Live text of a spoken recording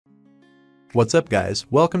What's up guys,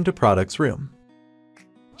 welcome to Products Room.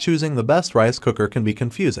 Choosing the best rice cooker can be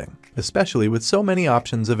confusing, especially with so many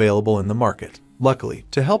options available in the market. Luckily,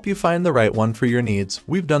 to help you find the right one for your needs,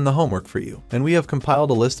 we've done the homework for you, and we have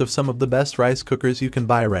compiled a list of some of the best rice cookers you can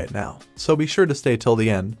buy right now. So be sure to stay till the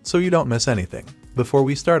end, so you don't miss anything. Before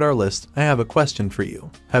we start our list, I have a question for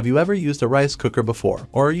you. Have you ever used a rice cooker before,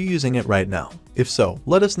 or are you using it right now? If so,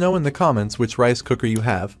 let us know in the comments which rice cooker you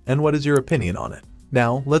have, and what is your opinion on it.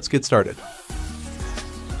 Now, let's get started.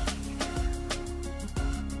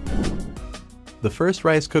 The first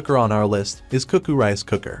rice cooker on our list is CUCKOO rice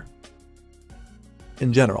cooker.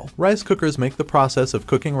 In general, rice cookers make the process of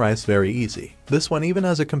cooking rice very easy. This one even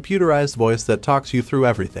has a computerized voice that talks you through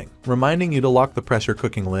everything, reminding you to lock the pressure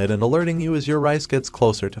cooking lid and alerting you as your rice gets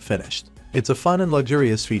closer to finished. It's a fun and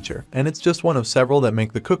luxurious feature, and it's just one of several that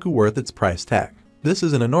make the CUCKOO worth its price tag. This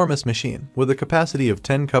is an enormous machine, with a capacity of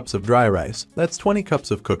 10 cups of dry rice, that's 20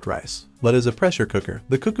 cups of cooked rice. But as a pressure cooker,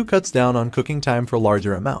 the CUCKOO cuts down on cooking time for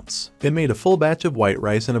larger amounts. It made a full batch of white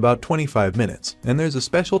rice in about 25 minutes, and there's a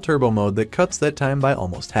special turbo mode that cuts that time by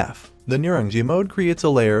almost half. The Nurungji mode creates a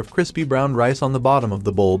layer of crispy brown rice on the bottom of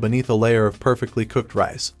the bowl beneath a layer of perfectly cooked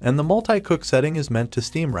rice, and the multi-cook setting is meant to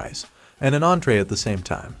steam rice, and an entree at the same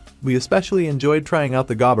time. We especially enjoyed trying out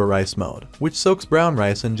the GABA rice mode, which soaks brown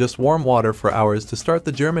rice in just warm water for hours to start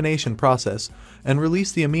the germination process and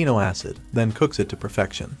release the amino acid, then cooks it to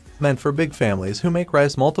perfection. Meant for big families who make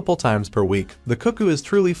rice multiple times per week, the CUCKOO is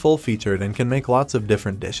truly full-featured and can make lots of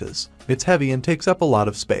different dishes. It's heavy and takes up a lot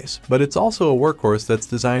of space, but it's also a workhorse that's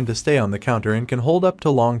designed to stay on the counter and can hold up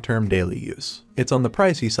to long-term daily use. It's on the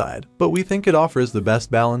pricey side, but we think it offers the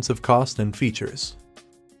best balance of cost and features.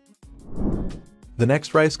 The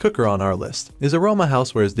next rice cooker on our list is Aroma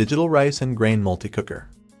Housewares Digital Rice and Grain Multicooker.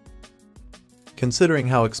 Considering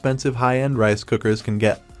how expensive high-end rice cookers can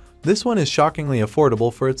get, this one is shockingly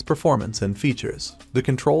affordable for its performance and features. The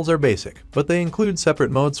controls are basic, but they include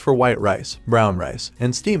separate modes for white rice, brown rice,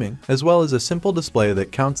 and steaming, as well as a simple display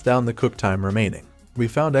that counts down the cook time remaining. We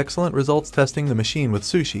found excellent results testing the machine with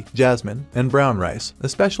sushi, jasmine, and brown rice,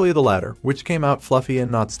 especially the latter, which came out fluffy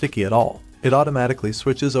and not sticky at all. It automatically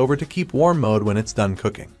switches over to keep warm mode when it's done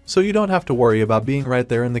cooking, so you don't have to worry about being right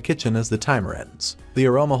there in the kitchen as the timer ends. The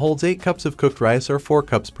Aroma holds 8 cups of cooked rice or 4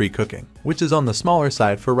 cups pre-cooking, which is on the smaller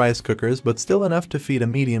side for rice cookers but still enough to feed a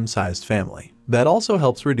medium-sized family. That also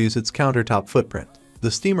helps reduce its countertop footprint. The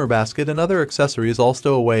steamer basket and other accessories all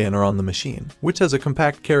stow away and are on the machine, which has a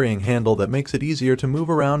compact carrying handle that makes it easier to move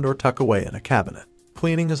around or tuck away in a cabinet.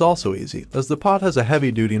 Cleaning is also easy, as the pot has a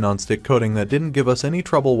heavy-duty non-stick coating that didn't give us any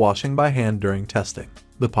trouble washing by hand during testing.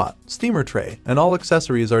 The pot, steamer tray, and all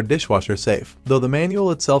accessories are dishwasher safe, though the manual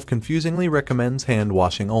itself confusingly recommends hand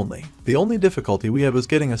washing only. The only difficulty we have is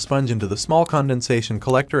getting a sponge into the small condensation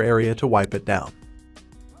collector area to wipe it down.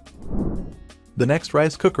 The next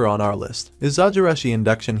rice cooker on our list is Zojirushi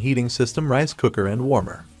Induction Heating System Rice Cooker and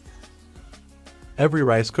Warmer. Every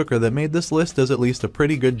rice cooker that made this list does at least a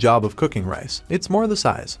pretty good job of cooking rice. It's more the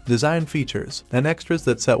size, design features, and extras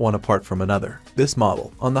that set one apart from another. This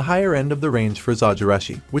model, on the higher end of the range for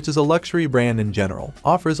Zojirushi, which is a luxury brand in general,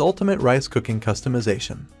 offers ultimate rice cooking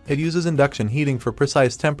customization. It uses induction heating for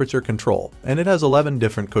precise temperature control, and it has 11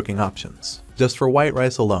 different cooking options. Just for white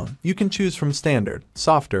rice alone, you can choose from standard,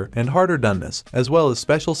 softer, and harder doneness, as well as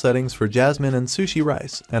special settings for jasmine and sushi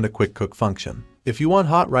rice, and a quick cook function. If you want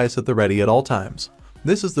hot rice at the ready at all times,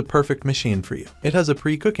 this is the perfect machine for you. It has a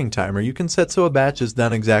pre-cooking timer you can set so a batch is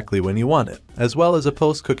done exactly when you want it, as well as a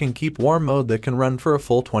post-cooking keep warm mode that can run for a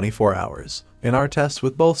full 24 hours. In our tests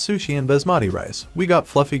with both sushi and basmati rice, we got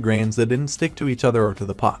fluffy grains that didn't stick to each other or to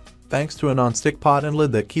the pot, thanks to a non-stick pot and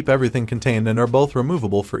lid that keep everything contained and are both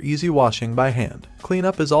removable for easy washing by hand.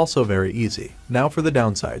 Cleanup is also very easy. Now for the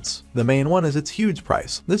downsides. The main one is its huge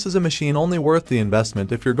price. This is a machine only worth the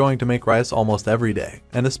investment if you're going to make rice almost every day,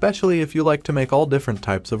 and especially if you like to make all different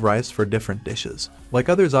types of rice for different dishes. Like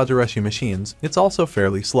other Zojirushi machines, it's also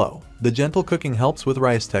fairly slow. The gentle cooking helps with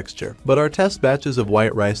rice texture, but our test batches of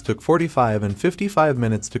white rice took 45 and 55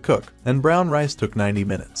 minutes to cook, and brown rice took 90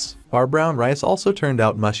 minutes. Our brown rice also turned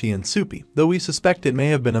out mushy and soupy, though we suspect it may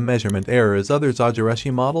have been a measurement error as other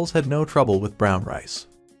Zojirushi models had no trouble with brown rice.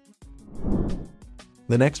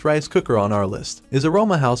 The next rice cooker on our list is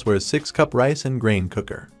Aroma Housewares 6-cup rice and grain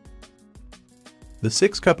cooker. The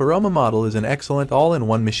 6-cup Aroma model is an excellent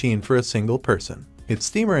all-in-one machine for a single person. Its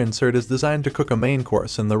steamer insert is designed to cook a main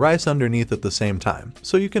course and the rice underneath at the same time,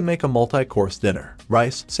 so you can make a multi-course dinner.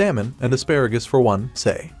 Rice, salmon, and asparagus for one,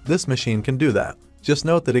 say. This machine can do that. Just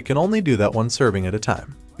note that it can only do that one serving at a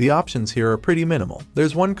time. The options here are pretty minimal.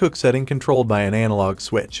 There's one cook setting controlled by an analog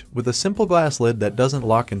switch, with a simple glass lid that doesn't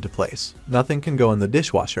lock into place. Nothing can go in the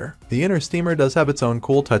dishwasher. The inner steamer does have its own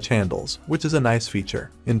cool touch handles, which is a nice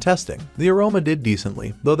feature. In testing, the Aroma did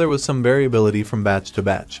decently, though there was some variability from batch to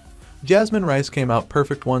batch. Jasmine rice came out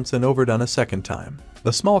perfect once and overdone a second time.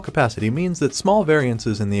 The small capacity means that small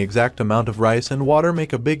variances in the exact amount of rice and water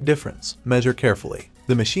make a big difference. Measure carefully.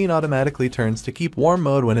 The machine automatically turns to keep warm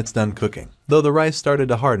mode when it's done cooking, though the rice started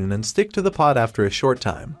to harden and stick to the pot after a short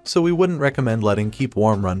time, so we wouldn't recommend letting keep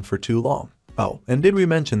warm run for too long. Oh, and did we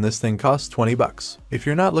mention this thing costs 20 bucks? If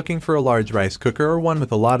you're not looking for a large rice cooker or one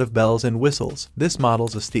with a lot of bells and whistles, this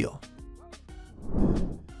model's a steal.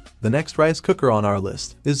 The next rice cooker on our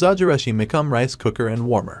list is Zojirushi Mikum Rice Cooker and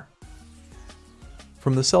Warmer.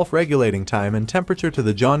 From the self-regulating time and temperature to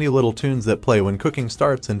the jaunty little tunes that play when cooking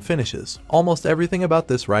starts and finishes, almost everything about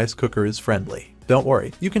this rice cooker is friendly. Don't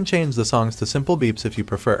worry, you can change the songs to simple beeps if you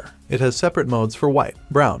prefer. It has separate modes for white,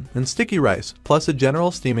 brown, and sticky rice, plus a general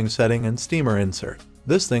steaming setting and steamer insert.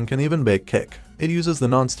 This thing can even bake cake. It uses the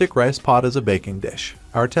non-stick rice pot as a baking dish.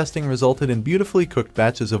 Our testing resulted in beautifully cooked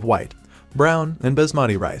batches of white, brown, and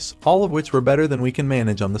basmati rice, all of which were better than we can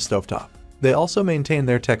manage on the stovetop. They also maintain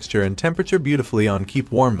their texture and temperature beautifully on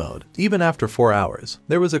keep warm mode. Even after 4 hours,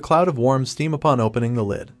 there was a cloud of warm steam upon opening the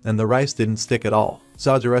lid, and the rice didn't stick at all.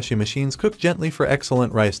 Zojirushi machines cook gently for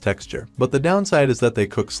excellent rice texture, but the downside is that they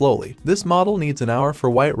cook slowly. This model needs an hour for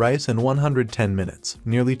white rice and 110 minutes,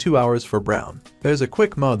 nearly 2 hours for brown. There's a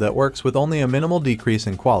quick mode that works with only a minimal decrease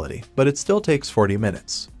in quality, but it still takes 40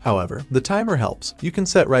 minutes. However, the timer helps. You can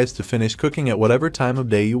set rice to finish cooking at whatever time of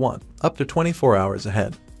day you want, up to 24 hours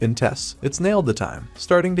ahead. In tests, it's nailed the time,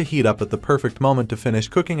 starting to heat up at the perfect moment to finish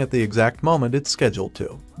cooking at the exact moment it's scheduled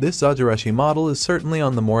to. This Zojirushi model is certainly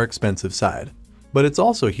on the more expensive side, but it's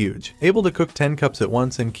also huge, able to cook 10 cups at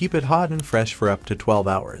once and keep it hot and fresh for up to 12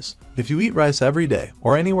 hours. If you eat rice every day,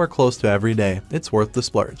 or anywhere close to every day, it's worth the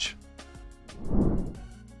splurge.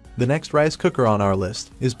 The next rice cooker on our list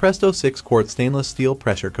is Presto 6-quart stainless steel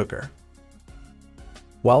pressure cooker.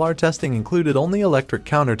 While our testing included only electric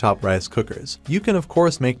countertop rice cookers, you can of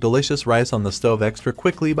course make delicious rice on the stove extra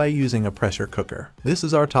quickly by using a pressure cooker. This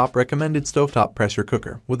is our top recommended stovetop pressure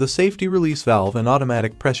cooker, with a safety release valve and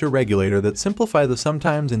automatic pressure regulator that simplify the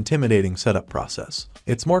sometimes intimidating setup process.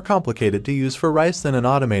 It's more complicated to use for rice than an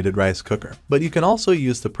automated rice cooker, but you can also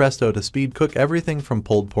use the Presto to speed cook everything from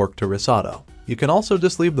pulled pork to risotto. You can also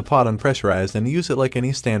just leave the pot unpressurized and use it like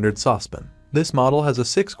any standard saucepan. This model has a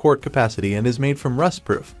 6-quart capacity and is made from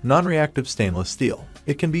rust-proof, non-reactive stainless steel.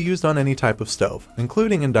 It can be used on any type of stove,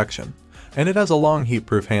 including induction, and it has a long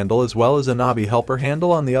heat-proof handle as well as a knobby helper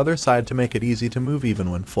handle on the other side to make it easy to move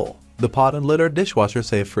even when full. The pot and lid are dishwasher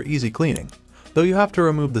safe for easy cleaning, though you have to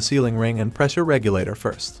remove the sealing ring and pressure regulator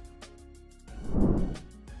first.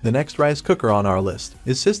 The next rice cooker on our list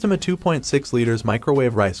is Systema 2.6 liters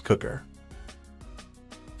microwave rice cooker.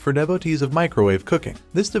 For devotees of microwave cooking,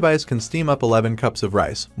 this device can steam up 11 cups of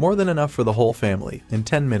rice, more than enough for the whole family, in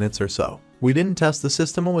 10 minutes or so. We didn't test the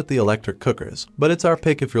Systema with the electric cookers, but it's our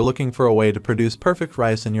pick if you're looking for a way to produce perfect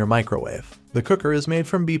rice in your microwave. The cooker is made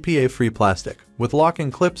from BPA-free plastic, with locking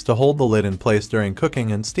clips to hold the lid in place during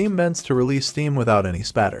cooking and steam vents to release steam without any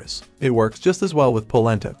spatters. It works just as well with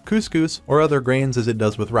polenta, couscous, or other grains as it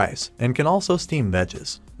does with rice, and can also steam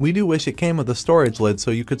veggies. We do wish it came with a storage lid so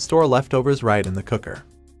you could store leftovers right in the cooker.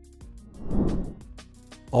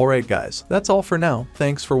 Alright guys, that's all for now.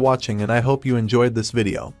 Thanks for watching and I hope you enjoyed this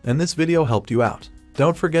video, and this video helped you out.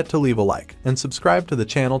 Don't forget to leave a like, and subscribe to the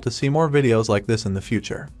channel to see more videos like this in the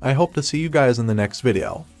future. I hope to see you guys in the next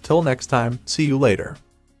video. Till next time, see you later.